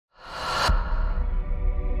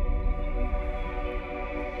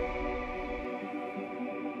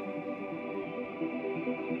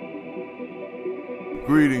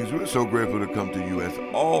Greetings. We're so grateful to come to you as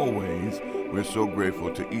always. We're so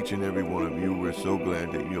grateful to each and every one of you. We're so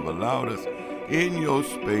glad that you have allowed us in your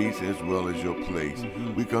space as well as your place.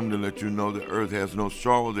 We come to let you know that earth has no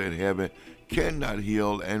sorrow that heaven cannot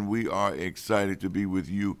heal, and we are excited to be with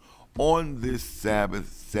you on this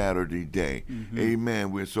Sabbath Saturday day.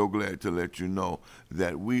 Amen. We're so glad to let you know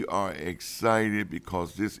that we are excited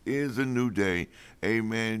because this is a new day.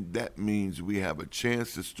 Amen. That means we have a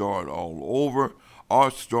chance to start all over or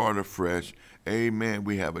start afresh. Amen.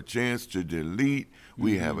 We have a chance to delete.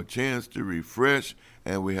 We have a chance to refresh,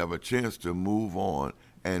 and we have a chance to move on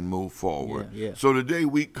and move forward. So today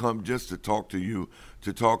we come just to talk to you,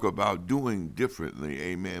 to talk about doing differently.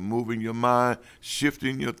 Amen. Moving your mind,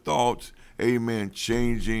 shifting your thoughts. Amen.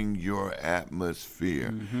 Changing your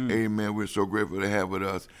atmosphere. Amen. We're so grateful to have with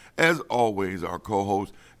us, as always, our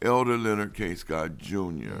co-host, Elder Leonard K. Scott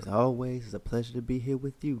Jr. As always, it's a pleasure to be here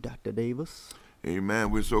with you, Dr. Davis. Amen.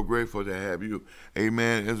 We're so grateful to have you.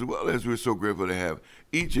 Amen. As well as we're so grateful to have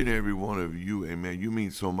each and every one of you. Amen. You mean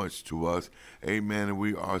so much to us. Amen. And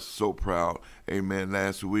we are so proud. Amen.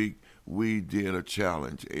 Last week, we did a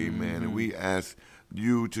challenge. Amen. And we asked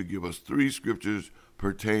you to give us 3 scriptures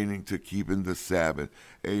pertaining to keeping the Sabbath.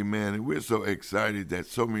 Amen. And we're so excited that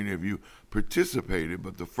so many of you participated,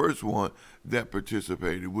 but the first one that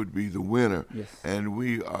participated would be the winner. And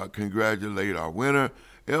we congratulate our winner,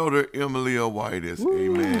 Elder Emily Whitus.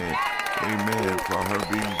 Amen. Amen. For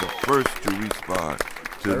her being the first to respond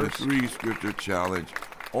to the 3 scripture challenge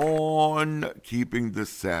on keeping the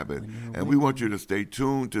Sabbath. And we want you to stay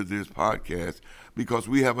tuned to this podcast because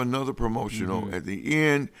we have another promotional at the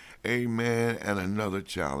end. Amen. And another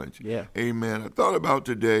challenge. Amen. I thought about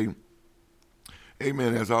today,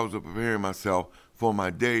 amen, as I was preparing myself for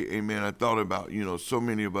my day. Amen. I thought about, so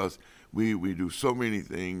many of us, we do so many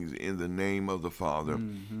things in the name of the Father.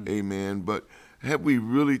 Amen. But have we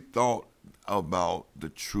really thought about the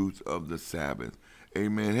truth of the Sabbath?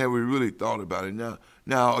 Amen. Have we really thought about it?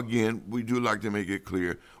 Now, again, we do like to make it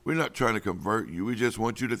clear. We're not trying to convert you. We just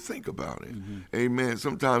want you to think about it. Amen.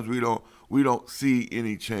 Sometimes we don't see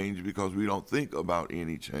any change because we don't think about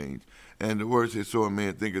any change. And the word says, so a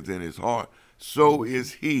man thinketh in his heart, so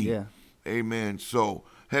is he. Amen. So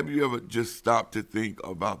have you ever just stopped to think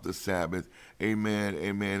about the Sabbath? Amen,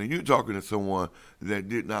 amen. And you're talking to someone that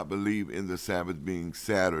did not believe in the Sabbath being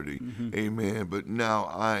Saturday. Amen. But now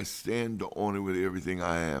I stand on it with everything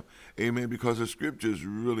I have. Amen. Because the scriptures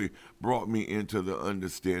really brought me into the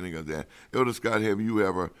understanding of that. Elder Scott, have you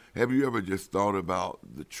ever just thought about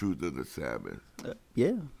the truth of the Sabbath?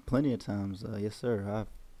 Yeah, plenty of times. Yes, sir. I've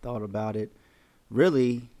thought about it.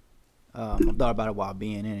 Really, I've thought about it while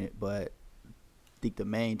being in it, but I think the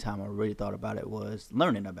main time I really thought about it was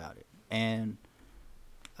learning about it. And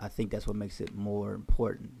I think that's what makes it more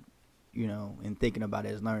important, in thinking about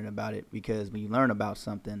it is learning about it. Because when you learn about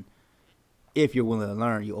something, if you're willing to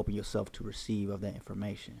learn, you open yourself to receive of that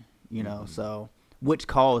information, So which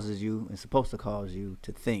causes you, and supposed to cause you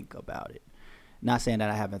to think about it. Not saying that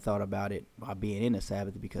I haven't thought about it while being in the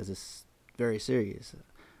Sabbath because it's very serious.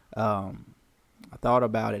 I thought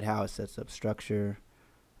about it, how it sets up structure,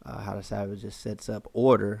 how the Sabbath just sets up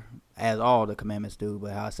order, as all the commandments do,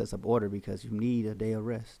 but how it sets up order because you need a day of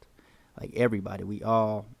rest. Like everybody, we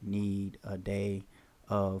all need a day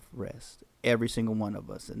of rest. Every single one of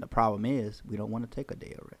us. And the problem is we don't want to take a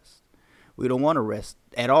day of rest. We don't want to rest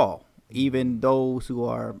at all. Even those who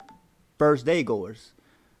are first day goers,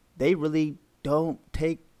 they really don't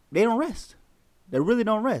rest. They really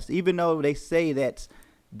don't rest. Even though they say that's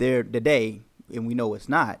the day, and we know it's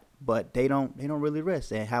not. But they don't really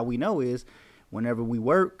rest. And how we know is whenever we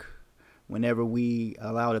work, whenever we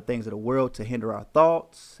allow the things of the world to hinder our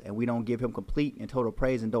thoughts, and we don't give him complete and total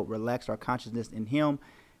praise and don't relax our consciousness in him,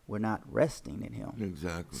 we're not resting in him.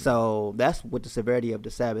 Exactly. So that's what the severity of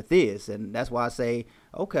the Sabbath is. And that's why I say,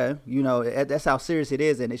 okay, that's how serious it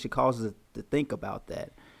is. And it should cause us to think about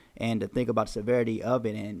that and to think about the severity of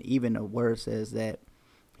it. And even the word says that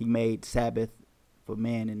he made Sabbath for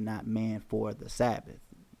man and not man for the Sabbath.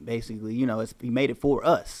 Basically, he made it for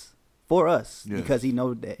us, because he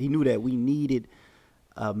knew that we needed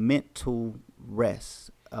a mental rest,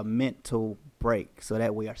 a mental break, so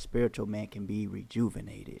that way our spiritual man can be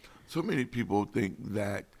rejuvenated. So many people think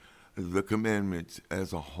that the commandments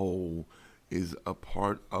as a whole is a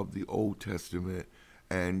part of the Old Testament,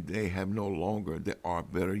 and they have no longer, or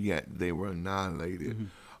better yet, they were annihilated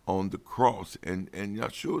on the cross. And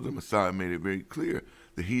Yahshua the Messiah made it very clear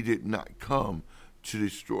that he did not come to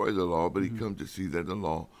destroy the law, but he come to see that the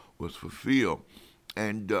law was fulfilled.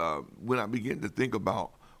 And when I begin to think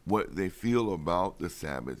about what they feel about the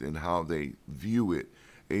Sabbath and how they view it,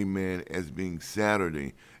 amen, as being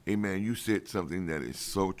Saturday. Amen. You said something that is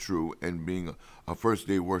so true. And being a first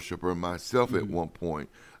day worshiper myself at one point,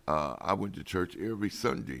 I went to church every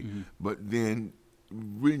Sunday. But then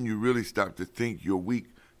when you really stop to think, your week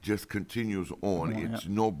just continues on. It's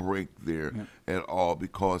no break there at all,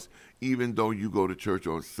 because even though you go to church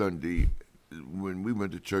on Sunday, when we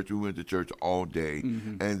went to church all day,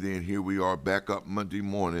 and then here we are back up Monday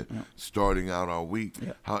morning, starting out our week.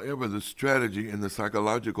 However, the strategy and the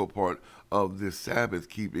psychological part of this Sabbath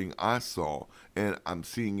keeping, I saw, and I'm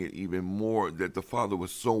seeing it even more, that the Father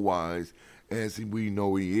was so wise, as we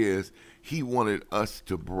know He is. He wanted us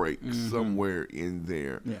to break somewhere in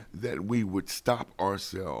there, that we would stop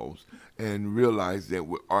ourselves and realize that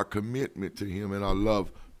our commitment to Him and our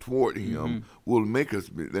love toward Him will make us,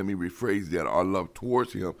 let me rephrase that, our love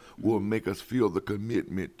towards Him will make us feel the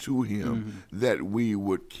commitment to Him, that we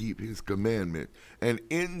would keep His commandment. And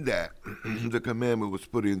in that, the commandment was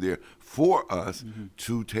put in there for us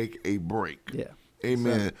to take a break.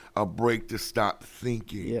 Amen. A break to stop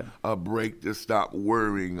thinking, a break to stop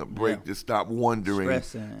worrying, a break to stop wondering,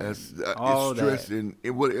 stressing,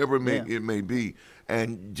 whatever it may be,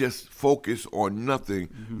 and just focus on nothing,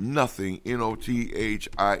 NOTHING,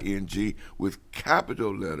 with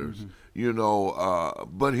capital letters,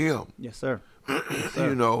 but Him. Yes, sir. Yes,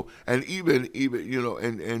 sir. And even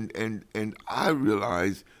and I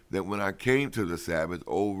realized that when I came to the Sabbath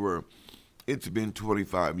it's been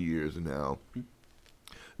 25 years now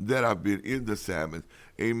that I've been in the Sabbath,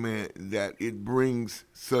 amen, that it brings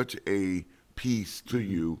such a peace to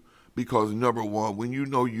you, because number one, when you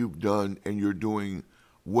know you've done and you're doing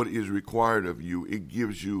what is required of you, it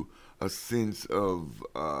gives you a sense of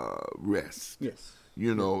rest. Yes.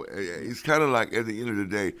 It's kind of like at the end of the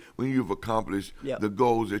day, when you've accomplished the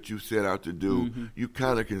goals that you set out to do, you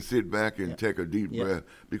kind of can sit back and take a deep breath,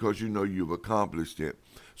 because you know you've accomplished it.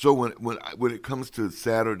 So when it comes to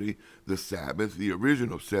Saturday, the Sabbath, the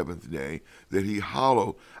original seventh day that He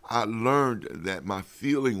hallowed, I learned that my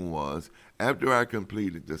feeling was, after I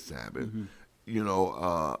completed the Sabbath,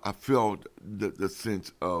 I felt the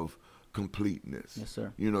sense of completeness. Yes,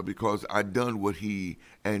 sir. Because I've done what He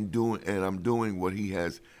I'm doing what He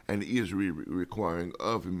has and is requiring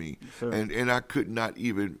of me. Yes, and I could not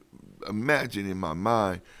even imagine in my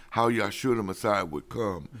mind how Yahshua the Messiah would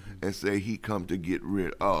come and say He come to get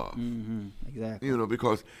rid of. Exactly.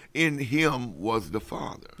 Because in Him was the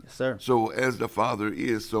Father. Yes, sir. So as the Father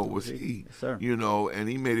is, so was He. Yes, sir. And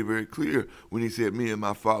He made it very clear when He said, "Me and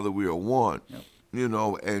my Father, we are one."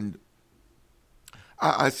 And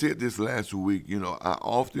I said this last week, I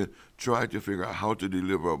often try to figure out how to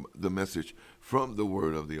deliver the message from the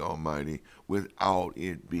Word of the Almighty without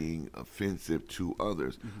it being offensive to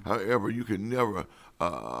others. However, you can never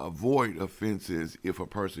avoid offenses if a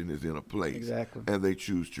person is in a place and they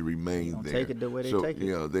choose to remain there. Take it the way they take it.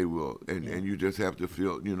 Yeah, they will. And you just have to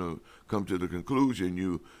feel, come to the conclusion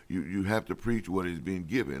you have to preach what is being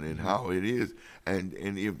given and how it is. And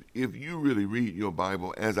if you really read your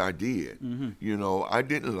Bible, as I did, I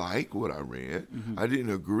didn't like what I read. I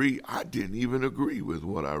didn't agree. I didn't even agree with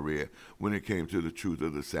what I read when it came to the truth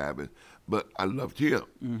of the Sabbath. But I loved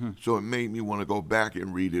Him. So it made me want to go back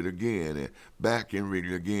and read it again and back and read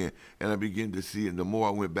it again. And I began to see, and the more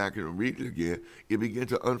I went back and read it again, it began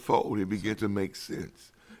to unfold. It began to make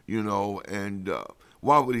sense, and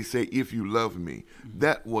why would He say, "If you love me"?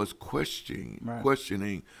 That was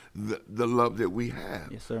questioning the love that we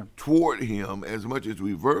have toward Him, as much as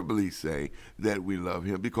we verbally say that we love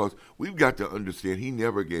Him, because we've got to understand He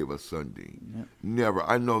never gave us Sunday. Never.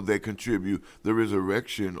 I know they contribute the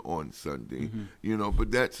resurrection on Sunday, but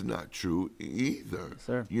that's not true either.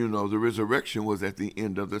 The resurrection was at the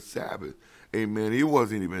end of the Sabbath. Amen. It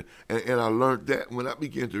wasn't even, and I learned that when I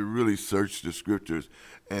began to really search the scriptures,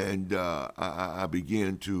 and I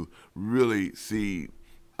began to really see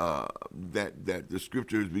that the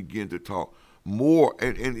scriptures begin to talk more,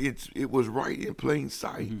 and it was right in plain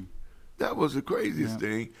sight. That was the craziest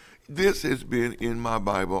thing. This has been in my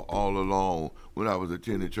Bible all along when I was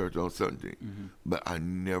attending church on Sunday, but I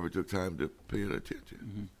never took time to pay it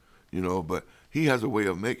attention. But He has a way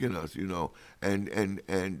of making us, and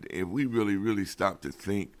if we really stop to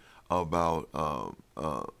think about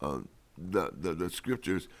the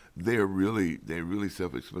scriptures, they're really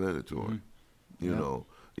self-explanatory.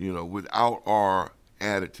 Without our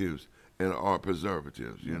additives and our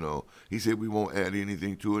preservatives. He said we won't add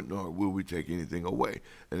anything to it, nor will we take anything away.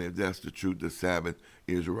 And if that's the truth, the Sabbath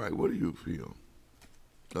is right. What do you feel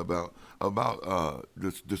about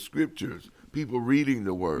the scriptures? People reading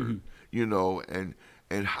the Word, and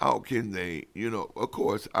And how can they, of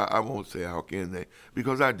course, I won't say how can they,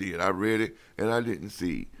 because I did. I read it, and I didn't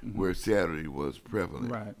see where Saturday was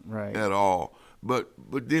prevalent Right. at all. But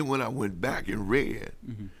then when I went back and read,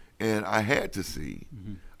 and I had to see,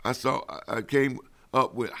 I came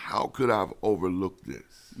up with how could I have overlooked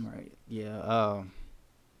this? Right. Yeah.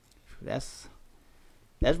 That's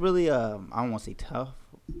really I don't want to say tough.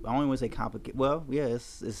 I don't want to say complicated. Well, yeah,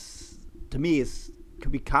 it's to me it's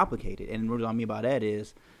could be complicated, and what I mean by that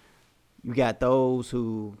is you got those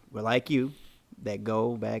who were like you that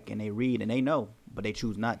go back and they read and they know, but they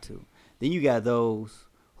choose not to. Then you got those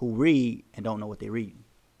who read and don't know what they're reading.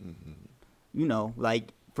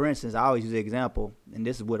 Like for instance, I always use the example, and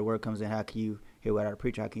this is where the word comes in. How can you hear without a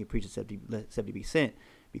preacher? How can you preach except to be sent?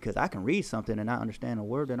 Because I can read something and not understand a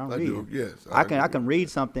word that I'm reading. Yes, I can read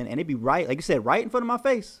something and it be right, like you said, right in front of my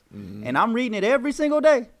face, and I'm reading it every single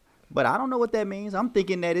day. But I don't know what that means. I'm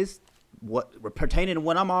thinking that it's what pertaining to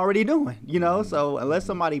what I'm already doing, So unless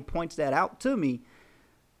somebody points that out to me,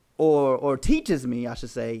 or teaches me, I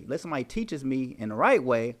should say, unless somebody teaches me in the right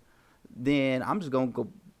way, then I'm just gonna go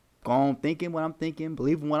on thinking what I'm thinking,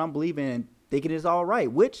 believing what I'm believing, and thinking it's all right.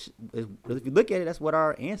 Which is, if you look at it, that's what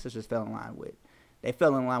our ancestors fell in line with. They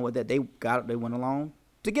fell in line with that. They went along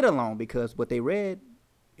to get along because what they read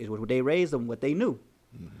is what they raised them, what they knew.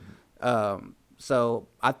 So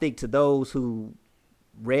I think to those who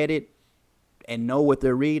read it and know what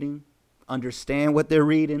they're reading, understand what they're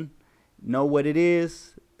reading, know what it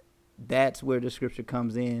is, that's where the scripture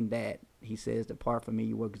comes in that he says, "Depart from me,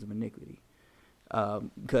 you workers of iniquity,"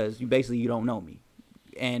 because you don't know me.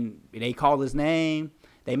 And they call his name.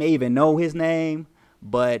 They may even know his name.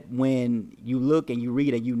 But when you look and you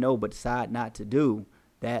read and but decide not to do,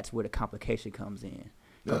 that's where the complication comes in.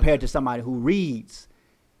 Yeah. Compared to somebody who reads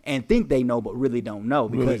and think they know but really don't know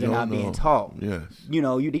because they're not being taught. Yes.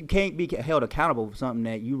 You can't be held accountable for something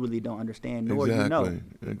that you really don't understand nor you know.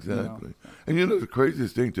 Exactly. And the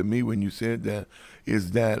craziest thing to me when you said that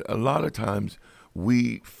is that a lot of times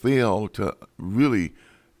we fail to really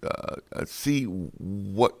see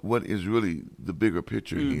what is really the bigger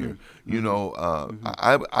picture here.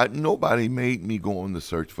 I nobody made me go on the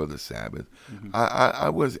search for the Sabbath. I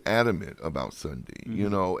was adamant about Sunday,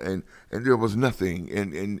 and there was nothing.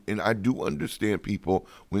 And I do understand people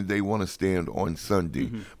when they want to stand on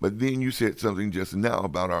Sunday. But then you said something just now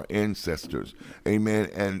about our ancestors, amen.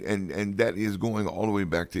 And that is going all the way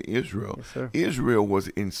back to Israel. Yes, sir. Israel was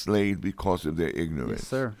enslaved because of their ignorance. Yes,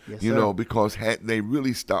 sir. Yes, sir. Because had they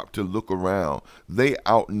really stopped to look around, they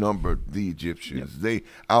outnumbered the Egyptians. Yep. They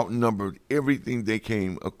outnumbered everything they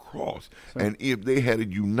came across. Sure. And if they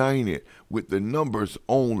had united with the numbers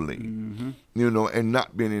only, and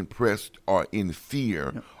not been impressed or in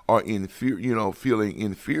fear or feeling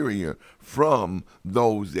inferior from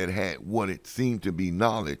those that had what it seemed to be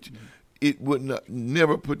knowledge, it would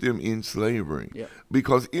never put them in slavery. Yep.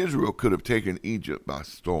 Because Israel could have taken Egypt by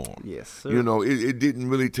storm. Yes, sir. It didn't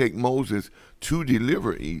really take Moses to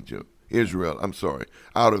deliver Israel,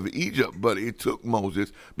 out of Egypt, but it took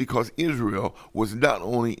Moses because Israel was not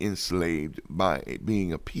only enslaved by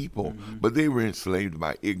being a people, but they were enslaved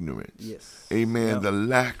by ignorance. Yes. Amen. Yep. The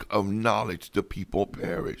lack of knowledge, the people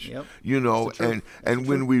perish. Yep. And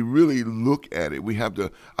when we really look at it, we have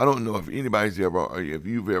to, I don't know if if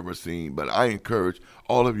you've ever seen, but I encourage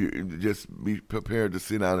all of you to just be prepared to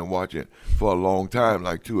sit down and watch it for a long time,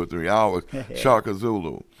 like 2 or 3 hours. Shaka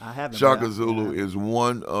Zulu. I haven't. Shaka Zulu is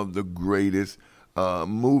one of the greatest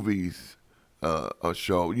movies, a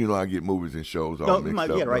show. I get movies and shows all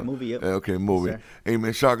mixed up. Yeah, right, movie. Yep. Okay, movie. Yes,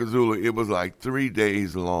 Amen. Shaka Zulu, it was like 3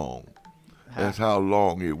 days long. That's how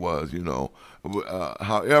long it was,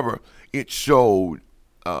 however, it showed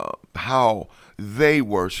how they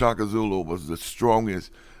were. Shaka Zulu was the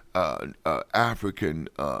strongest African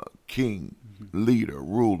king, leader,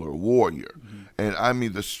 ruler, warrior. And I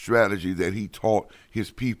mean, the strategy that he taught his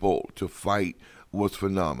people to fight was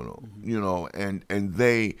phenomenal, and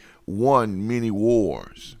they won many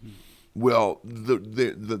wars. Well,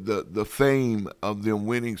 the fame of them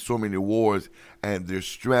winning so many wars and their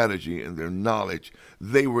strategy and their knowledge,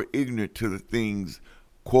 they were ignorant to the things,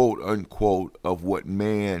 quote unquote, of what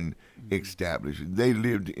man established. They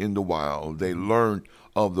lived in the wild. They learned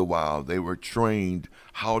of the wild. They were trained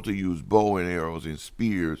how to use bow and arrows and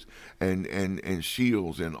spears and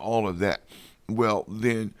shields and all of that. Well,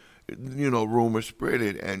 then, rumors spread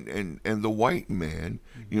it, and the white man,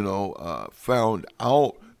 found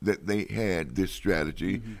out that they had this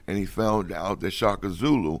strategy, and he found out that Shaka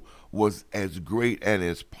Zulu was as great and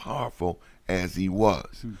as powerful as he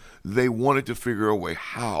was. They wanted to figure a way,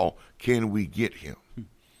 how can we get him?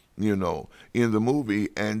 in the movie,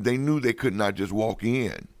 and they knew they could not just walk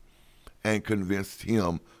in and convince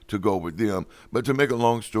him to go with them. But to make a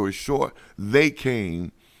long story short, they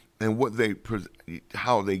came, and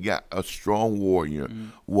how they got a strong warrior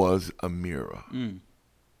was a mirror,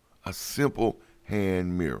 a simple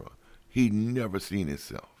hand mirror. He'd never seen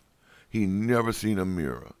himself. He never seen a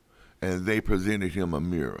mirror, and they presented him a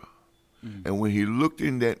mirror. And when he looked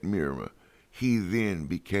in that mirror, he then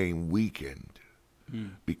became weakened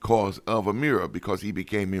because of a mirror, because he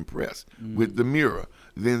became impressed with the mirror.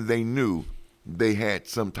 Then they knew they had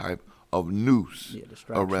some type of noose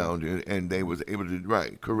around it, and they was able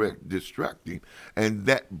to distract him, and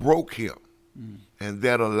that broke him, and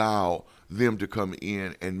that allowed them to come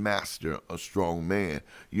in and master a strong man,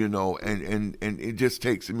 and it just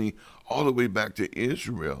takes me all the way back to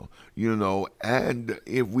Israel, and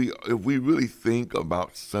if we really think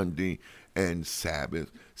about Sunday and Sabbath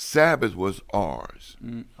was ours.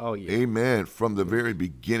 Oh yeah. Amen. From the very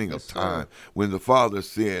beginning of time, when the Father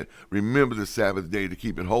said, remember the Sabbath day to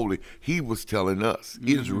keep it holy, he was telling us,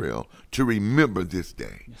 Israel, to remember this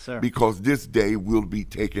day. Yes, sir. Because this day will be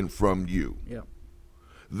taken from you. Yeah.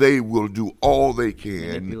 They will do all they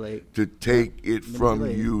can to take it from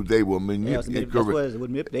Manipulate. you. They will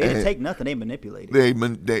manipulate. They didn't take nothing. They manipulated.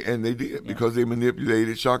 They did because they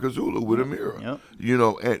manipulated Shaka Zulu with a mirror.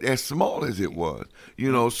 Yep. And as small as it was.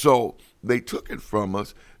 So they took it from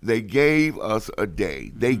us. They gave us a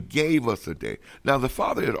day. They gave us a day. Now, the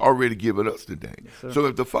Father had already given us the day. Yes, so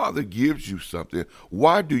if the Father gives you something,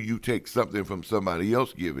 why do you take something from somebody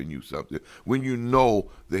else giving you something when you know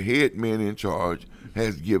the head man in charge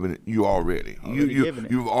has given it you already?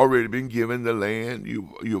 You've already been given the land.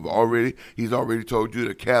 He's already told you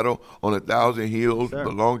the cattle on 1,000 hills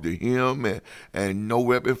belong to him, and no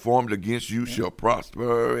weapon formed against you shall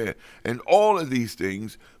prosper, and all of these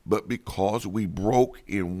things. But because we broke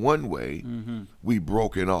in one way, we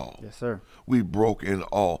broke in all. Yes, sir. We broke in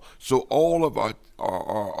all. So all of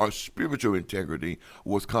our spiritual integrity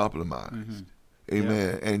was compromised.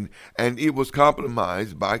 Amen. Yeah. And it was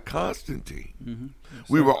compromised by Constantine. Yes,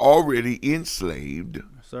 we were already enslaved.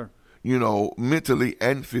 Yes, sir. Mentally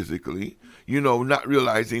and physically, not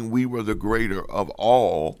realizing we were the greater of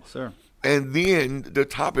all. Yes, sir. And then to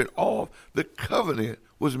top it off, the covenant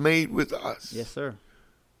was made with us. Yes, sir.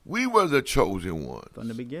 We were the chosen ones. From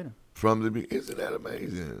the beginning. Isn't that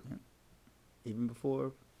amazing? Even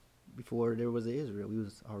before there was an Israel, we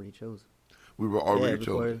was already chosen. We were already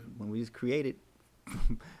chosen. When we was created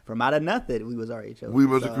from out of nothing, we was already chosen. We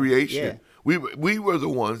were the creation. Yeah. We were the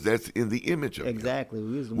ones that's in the image of exactly.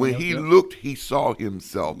 him. We was the when he looked, he saw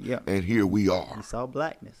himself, and here we are. He saw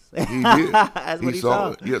blackness. He did. That's what he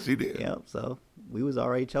saw. Yes, he did. Yep. So we was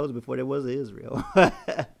already chosen before there was Israel.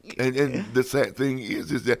 and the sad thing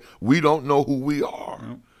is that we don't know who we are.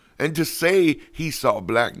 Yep. And to say he saw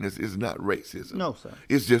blackness is not racism. No, sir.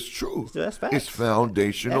 It's just true. That's facts. It's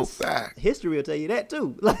foundational fact. History will tell you that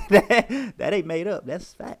too. Like that ain't made up.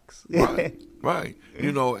 That's facts. Right.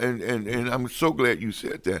 And I'm so glad you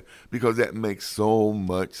said that, because that makes so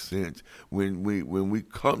much sense when we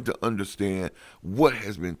come to understand what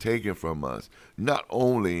has been taken from us. Not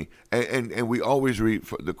only and we always read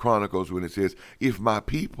the Chronicles when it says, "If my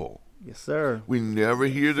people." Yes, sir. We never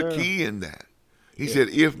hear the key in that. He said,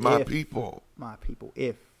 if my people. My people,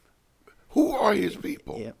 if. Who are his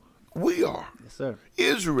people? Yep. We are. Yes, sir.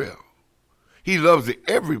 Israel. He loves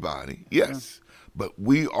everybody, yes, but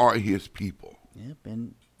we are his people. Yep,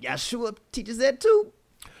 and Yeshua teaches that too,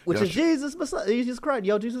 which is Jesus Messiah, Jesus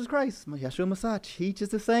Christ. Yeshua Messiah teaches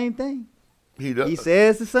the same thing. He does. He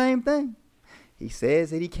says the same thing. He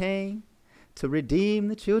says that he came to redeem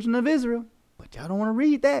the children of Israel, but y'all don't want to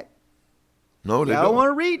read that. No, they don't. Y'all don't want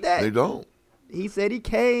to read that. They don't. He said he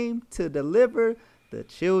came to deliver the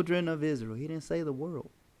children of Israel. He didn't say the world.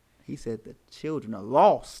 He said the children are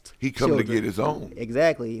lost. He come to get his own.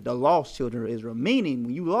 Exactly. The lost children of Israel. Meaning,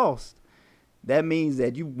 when you lost, that means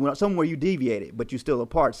that somewhere you deviated, but you're still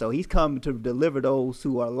apart. So he's come to deliver those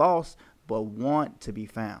who are lost but want to be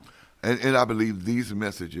found. And I believe these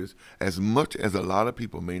messages, as much as a lot of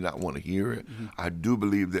people may not want to hear it, I do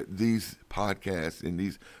believe that these podcasts and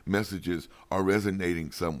these messages are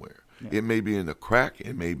resonating somewhere. Yeah. It may be in the crack,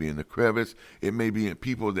 it may be in the crevice, it may be in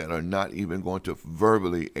people that are not even going to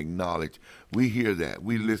verbally acknowledge. We hear that,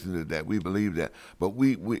 we listen to that, we believe that, but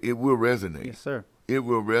it will resonate. Yes, sir. It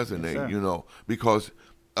will resonate, yes, because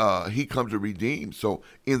he comes to redeem. So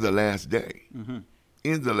in the last day,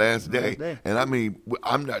 in the last day. And I mean,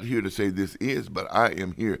 I'm not here to say this is, but I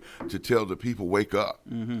am here to tell the people, wake up.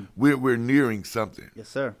 We're nearing something. Yes,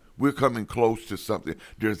 sir. we're coming close to something.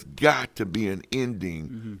 There's got to be an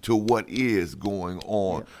ending to what is going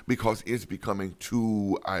on because it's becoming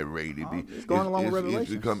too irate. It's going along with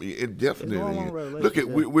Revelation. It definitely going along is. with Look at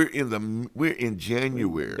Revelation, we're in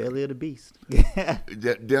January. Belly of the beast.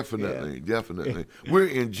 Definitely. We're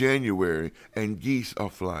in January and geese are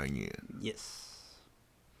flying in. Yes.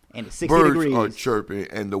 And it's 60 Birds degrees. are chirping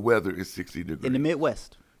and the weather is 60 degrees. In the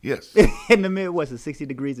Midwest. Yes. In the Midwest, it's 60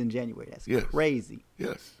 degrees in January. That's crazy.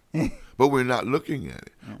 Yes. But we're not looking at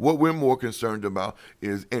it. What we're more concerned about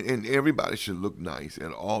is, and everybody should look nice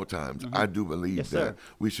at all times. I do believe that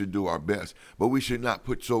we should do our best. But we should not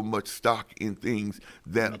put so much stock in things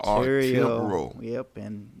that are temporal. Yep.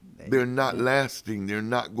 And they're not lasting. They're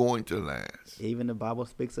not going to last. Even the Bible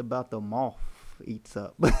speaks about the moth eats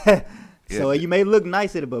up. So you may look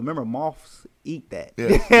nice at it, but remember, moths eat that.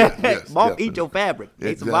 Yes, moths eat your fabric.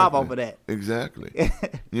 They survive off of that. Exactly.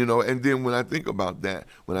 And then when I think about that,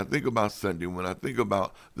 when I think about Sunday, when I think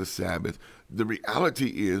about the Sabbath, the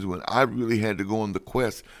reality is when I really had to go on the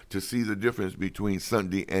quest to see the difference between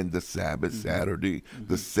Sunday and the Sabbath, Saturday,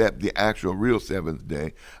 the actual real seventh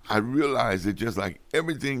day, I realized that just like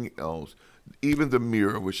everything else, even the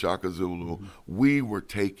mirror with Shaka Zulu, we were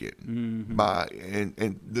taken by,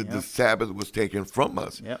 and the Sabbath was taken from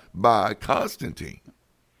us by Constantine.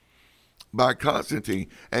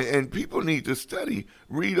 And people need to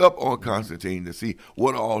read up on Constantine to see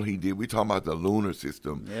what all he did. We talk about the lunar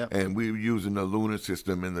system, and we're using the lunar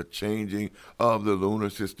system and the changing of the lunar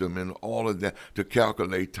system and all of that to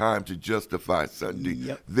calculate time to justify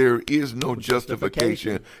Sunday. There is no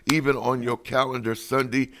justification. Even on your calendar,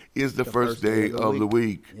 Sunday is the first day of the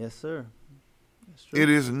week. Yes, sir. That's true. It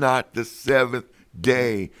is not the seventh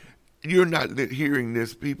day. You're not hearing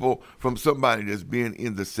this, people, from somebody that's been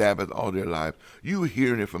in the Sabbath all their life. You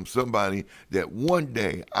hearing it from somebody that one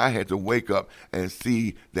day I had to wake up and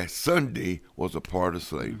see that Sunday was a part of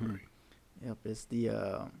slavery. Yep, it's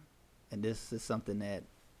and this is something that,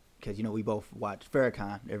 because, we both watch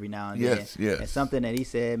Farrakhan every now and then. Yes. And something that he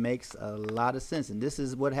said makes a lot of sense. And this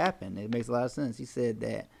is what happened. It makes a lot of sense. He said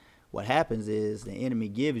that what happens is the enemy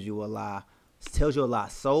gives you a lie, tells you a lie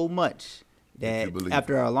so much that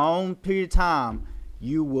after a long period of time,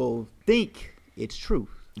 you will think it's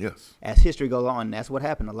truth. Yes. As history goes on, that's what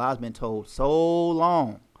happened. A lie's been told so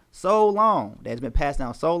long, that it's been passed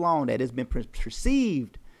down so long that it's been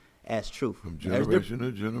perceived as truth. From generation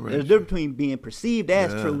to generation. There's a difference between being perceived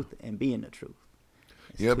as truth and being the truth.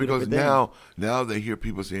 It's because now they hear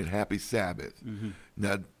people saying Happy Sabbath.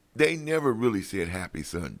 Now, they never really said Happy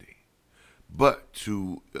Sunday. But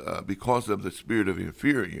because of the spirit of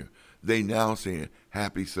inferior, they now saying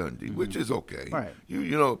Happy Sunday, which is okay. Right.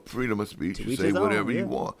 Freedom of speech, you say whatever you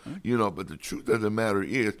want. But the truth of the matter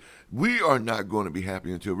is, we are not going to be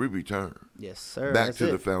happy until we return. Yes, sir. Back to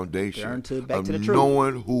the foundation back to the truth.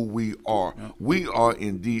 Knowing who we are. We are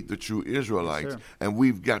indeed the true Israelites, and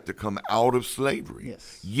we've got to come out of slavery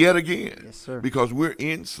yet again. Yes, sir. Because we're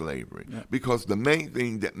in slavery. Because the main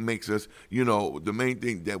thing that makes us, the main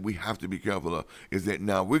thing that we have to be careful of is that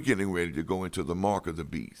now we're getting ready to go into the mark of the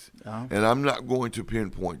beast. And I'm not going to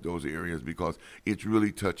pinpoint those areas because it's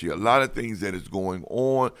really touchy. A lot of things that is going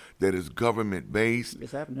on that is government based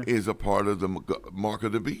is a part of the mark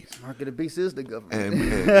of the beast. Mark of the beast is the government.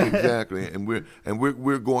 And exactly. And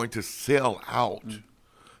we're going to sell out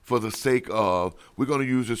for the sake of, we're going to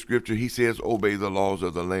use the scripture. He says, obey the laws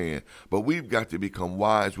of the land. But we've got to become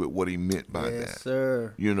wise with what he meant by that. Yes,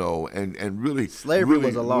 sir. And really. Slavery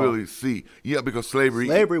was a law. Really see. Yeah, because slavery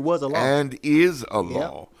was a law. And is a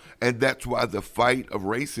law. And that's why the fight of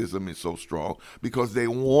racism is so strong, because they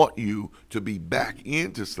want you to be back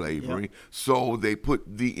into slavery. So they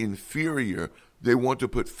put the inferior, they want to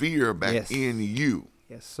put fear back in you.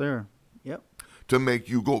 Yes, sir. Yep. To make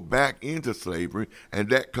you go back into slavery, and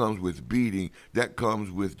that comes with beating, that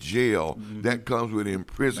comes with jail, that comes with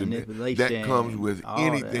imprisonment, that comes with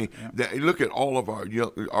anything. That look at all of our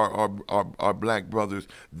young, our black brothers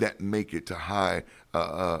that make it to high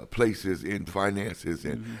places in finances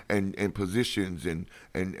and positions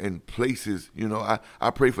and places. I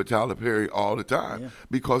pray for Tyler Perry all the time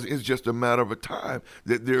because it's just a matter of a time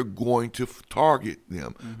that they're going to target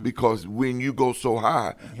them, because when you go so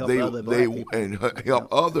high, they help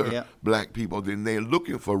other black people, then they're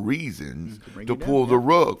looking for reasons to pull the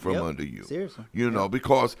rug from under you. Seriously.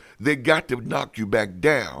 Because they got to knock you back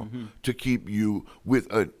down to keep you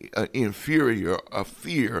with an inferior, a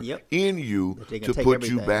fear in you to take put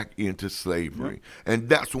everything. you back into slavery. And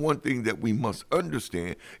that's one thing that we must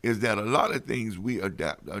understand, is that a lot of things we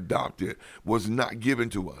adopted was not given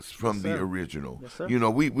to us from Yes, the sir. original. Yes, sir. You know,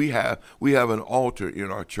 we have an altar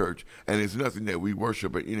in our church, and it's nothing that we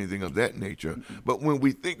worship or anything of that nature. But when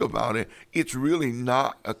we think about it, it's really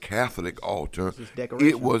not a Catholic altar. It's just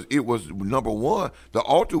decoration. It was number one. The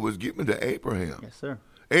altar was given to Abraham. Yes, sir.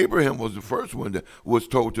 Abraham was the first one that was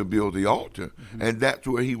told to build the altar, and that's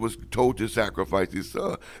where he was told to sacrifice his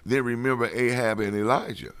son. Then remember Ahab and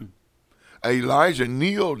Elijah. Elijah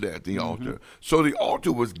kneeled at the altar. So the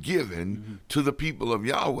altar was given to the people of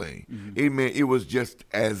Yahweh. Amen. It was just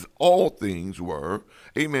as all things were.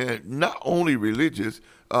 Amen. Not only religious,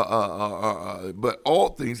 but all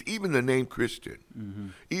things, even the name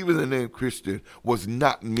Christian. Even the name Christian was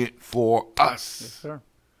not meant for us. Yes, sir.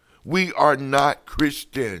 We are not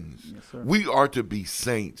Christians. Yes, sir. We are to be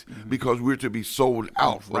saints because we're to be sold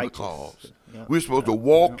out for Righteous. the cause. Yep. We're supposed to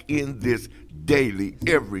walk in this daily,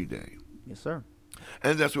 every day. Yes, sir.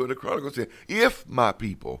 And that's what the Chronicle said. If my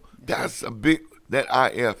people, that's a big, that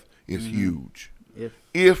IF is huge.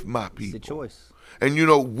 If my people. It's a choice. And you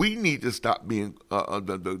know, we need to stop being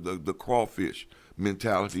the crawfish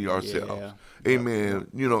mentality ourselves. Yeah. Amen.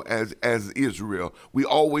 You know, as Israel, we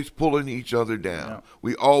always pulling each other down. Yeah.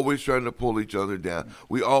 We always trying to pull each other down.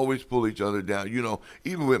 We always pull each other down. You know,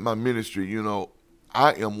 even with my ministry, you know,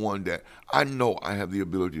 I am one that I know I have the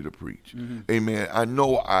ability to preach. Amen. I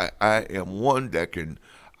know I am one that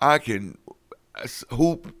I can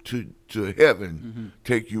hoop to heaven,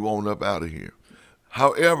 take you on up out of here.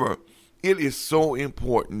 However, it is so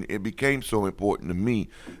important, it became so important to me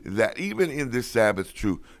that even in this Sabbath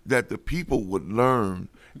truth, that the people would learn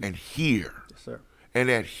and hear Yes, sir. and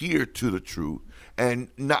adhere to the truth and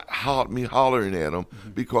not hollering at them,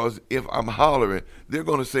 because if I'm hollering, they're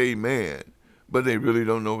going to say amen, but they really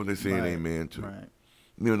don't know what they're saying amen to. Right.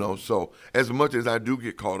 You know, so as much as I do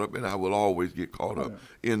get caught up, and I will always get caught up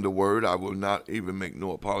in the word, I will not even make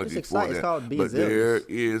no apologies for It's that. called being But there zealous.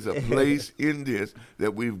 is a place in this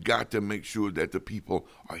that we've got to make sure that the people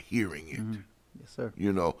are hearing it. Yes, sir.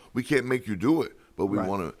 You know, we can't make you do it, but we Right.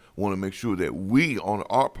 want to make sure that we, on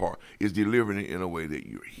our part, is delivering it in a way that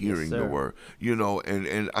you're hearing the sir. word. You know,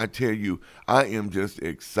 and I tell you, I am just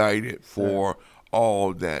excited for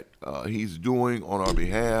all that he's doing on our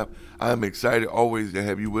behalf. I'm excited always to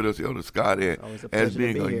have you with us, Elder Scott, always a as pleasure to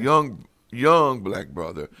being be a here. young black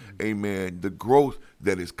brother. Amen. The growth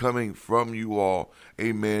that is coming from you all,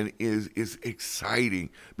 amen, is exciting,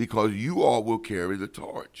 because you all will carry the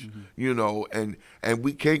torch. You know, and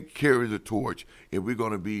we can't carry the torch if we're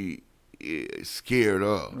going to be scared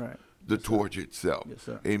of Right. the torch itself. Yes,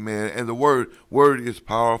 sir. Amen. And the word is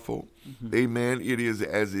powerful. Amen. It is,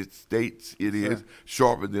 as it states, it is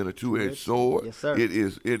sharper than a two-edged sword. Yes, sir. It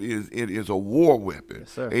is a war weapon. Yes,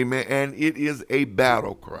 sir. Amen. And it is a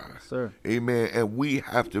battle cry. Yes, sir. Amen. And we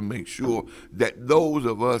have to make sure that those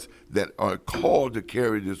of us that are called to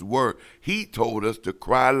carry this word, he told us to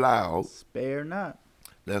cry loud. Spare not.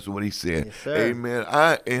 That's what he said. Yes, sir. Amen.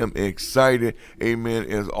 I am excited, amen,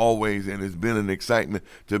 as always, and it's been an excitement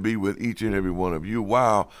to be with each and every one of you.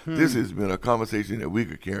 Wow, this has been a conversation that we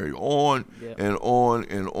could carry on and on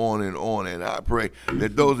and on and on. And I pray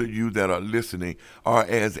that those of you that are listening are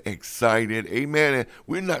as excited, amen. And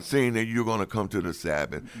we're not saying that you're going to come to the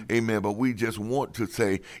Sabbath, amen, but we just want to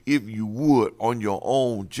say, if you would, on your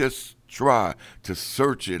own, just try to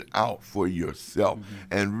search it out for yourself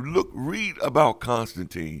and read about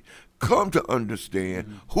Constantine. Come to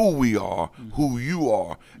understand who we are, who you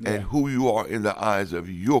are, and who you are in the eyes of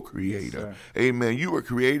your Creator. Amen. You were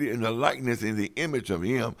created in the likeness and the image of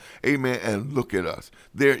Him. Amen. And look at us.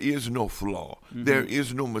 There is no flaw. There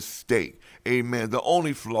is no mistake. Amen. The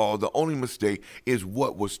only flaw, the only mistake is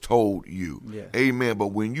what was told you. Yes. Amen. But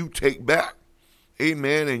when you take back,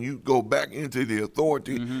 amen, and you go back into the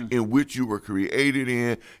authority in which you were created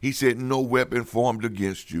in, he said, no weapon formed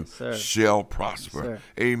against you shall prosper.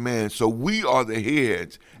 Amen. So we are the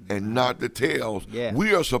heads and not the tails. Yeah.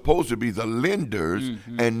 We are supposed to be the lenders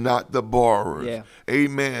and not the borrowers. Yeah.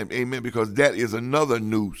 Amen. Amen. Because that is another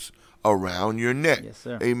noose around your neck. Yes,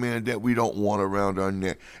 sir. Amen. That we don't want around our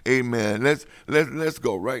neck. Amen. Let's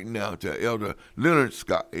go right now to Elder Leonard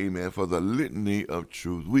Scott. Amen. For the litany of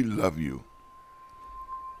truth. We love you.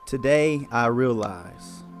 Today I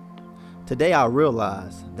realize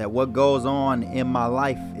that what goes on in my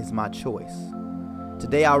life is my choice.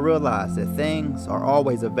 Today I realize that things are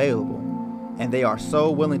always available, and they are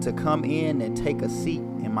so willing to come in and take a seat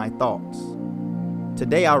in my thoughts.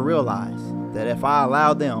 Today I realize that if I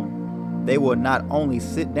allow them, they will not only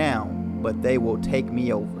sit down, but they will take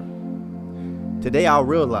me over. Today I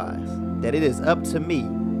realize that it is up to me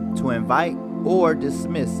to invite or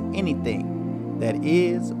dismiss anything that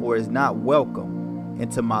is or is not welcome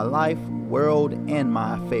into my life, world, and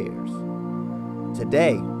my affairs.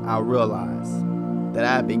 Today, I realize that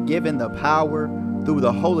I have been given the power through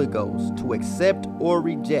the Holy Ghost to accept or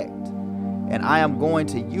reject, and I am going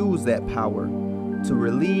to use that power to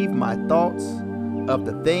relieve my thoughts of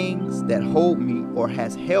the things that hold me or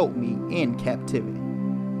has held me in captivity.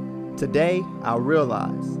 Today, I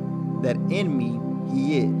realize that in me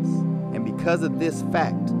He is, and because of this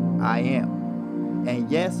fact, I am.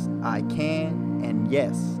 And yes, I can, and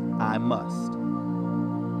yes, I must.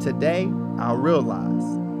 Today, I realize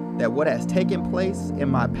that what has taken place in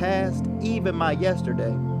my past, even my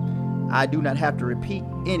yesterday, I do not have to repeat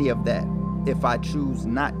any of that if I choose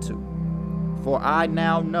not to. For I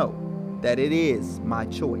now know that it is my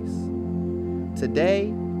choice.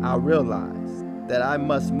 Today, I realize that I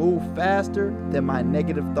must move faster than my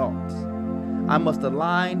negative thoughts. I must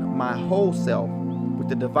align my whole self with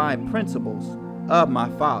the divine principles of my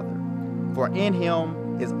Father, for in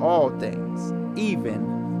Him is all things, even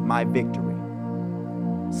my victory.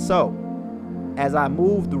 So, as I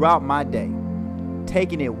move throughout my day,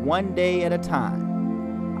 taking it one day at a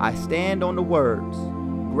time, I stand on the words,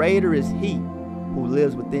 "Greater is He who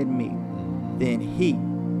lives within me than he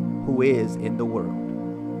who is in the world."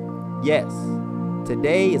 Yes,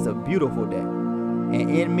 today is a beautiful day, and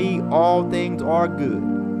in me all things are good,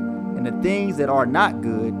 and the things that are not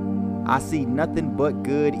good, I see nothing but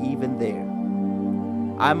good even there.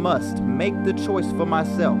 I must make the choice for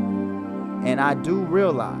myself, and I do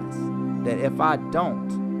realize that if I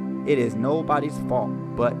don't, it is nobody's fault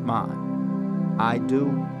but mine. I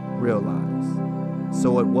do realize.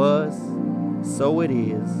 So it was, so it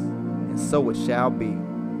is, and so it shall be,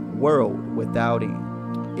 world without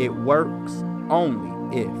end. It works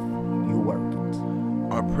only if you work it.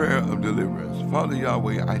 Our prayer of deliverance. Father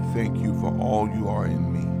Yahweh, I thank you for all you are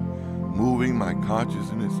in me, moving my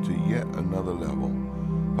consciousness to yet another level.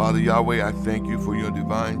 Father Yahweh, I thank you for your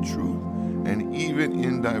divine truth, and even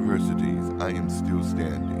in diversities, I am still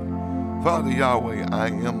standing. Father Yahweh, I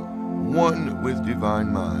am one with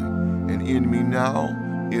divine mind, and in me now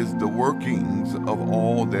is the workings of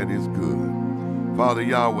all that is good. Father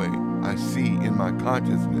Yahweh, I see in my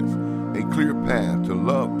consciousness a clear path to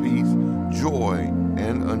love, peace, joy,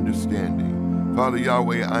 and understanding. Father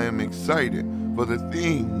Yahweh, I am excited for the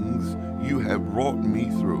things you have brought me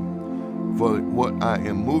through, for what I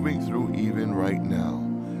am moving through even right now,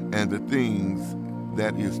 and the things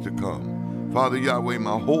that is to come. Father Yahweh,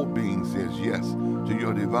 my whole being says yes to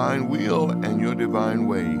your divine will and your divine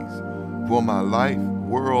ways for my life,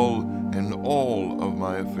 world, and all of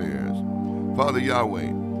my affairs. Father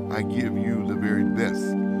Yahweh, I give you the very best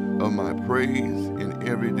of my praise in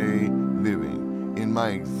everyday living. In my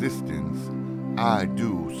existence, I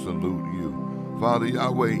do salute you. Father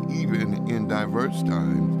Yahweh, even in diverse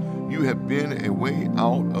times, you have been a way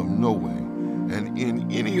out of no way, and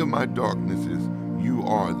in any of my darknesses, you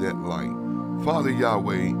are that light. Father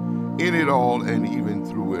Yahweh, in it all and even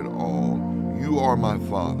through it all, you are my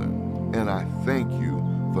Father, and I thank you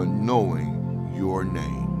for knowing your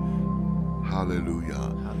name.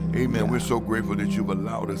 Hallelujah. Amen. We're so grateful that you've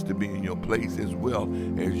allowed us to be in your place as well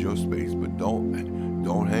as your space. But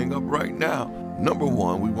don't hang up right now. Number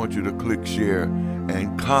one, we want you to click share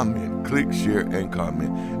and comment. Click share and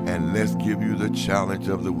comment. And let's give you the challenge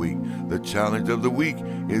of the week. The challenge of the week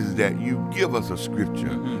is that you give us a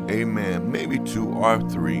scripture. Amen. Maybe 2 or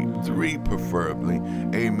 3. 3 preferably.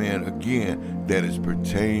 Amen. Again, that is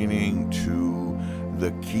pertaining to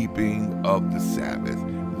the keeping of the Sabbath.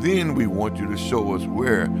 Then we want you to show us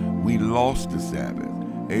where we lost the Sabbath.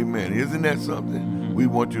 Amen. Isn't that something? We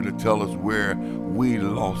want you to tell us where we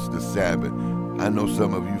lost the Sabbath. I know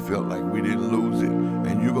some of you felt like we didn't lose it,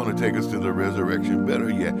 and you're going to take us to the resurrection. Better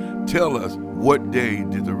yet, tell us what day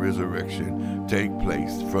did the resurrection take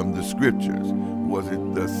place from the scriptures. Was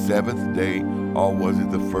it the 7th day, or was it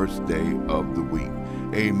the first day of the week?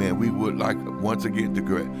 Amen. We would like once again to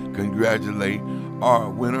congratulate our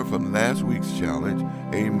winner from last week's challenge.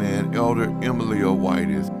 Amen. Elder Emily White.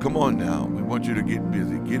 Come on now. We want you to get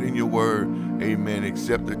busy. Get in your word. Amen.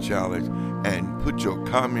 Accept the challenge and put your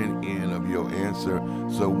comment in of your answer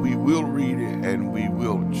so we will read it and we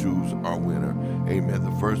will choose our winner. Amen.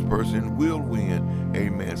 The first person will win.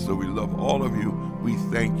 Amen. So we love all of you. We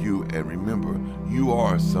thank you. And remember, you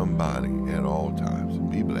are somebody at all times.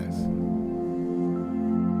 Be blessed.